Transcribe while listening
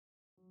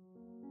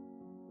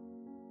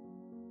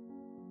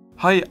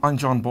Hi, I'm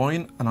John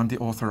Boyne and I'm the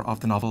author of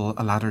the novel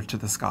A Ladder to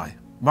the Sky.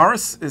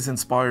 Morris is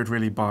inspired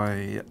really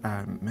by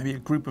maybe a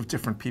group of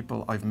different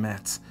people I've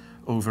met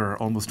over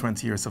almost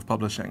 20 years of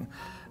publishing.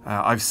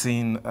 I've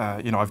seen,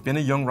 I've been a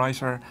young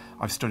writer,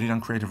 I've studied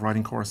on creative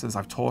writing courses,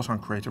 I've taught on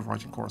creative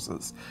writing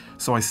courses.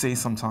 So I see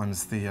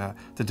sometimes the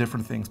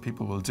different things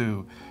people will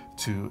do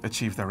to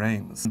achieve their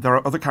aims. There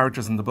are other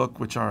characters in the book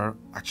which are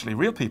actually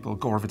real people.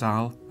 Gore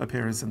Vidal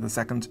appears in the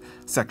second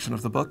section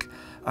of the book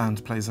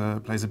and plays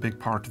a big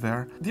part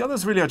there. The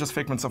others really are just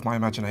figments of my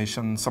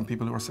imagination, some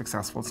people who are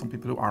successful, some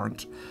people who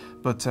aren't,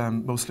 but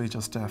mostly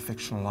just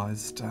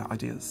fictionalized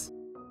ideas.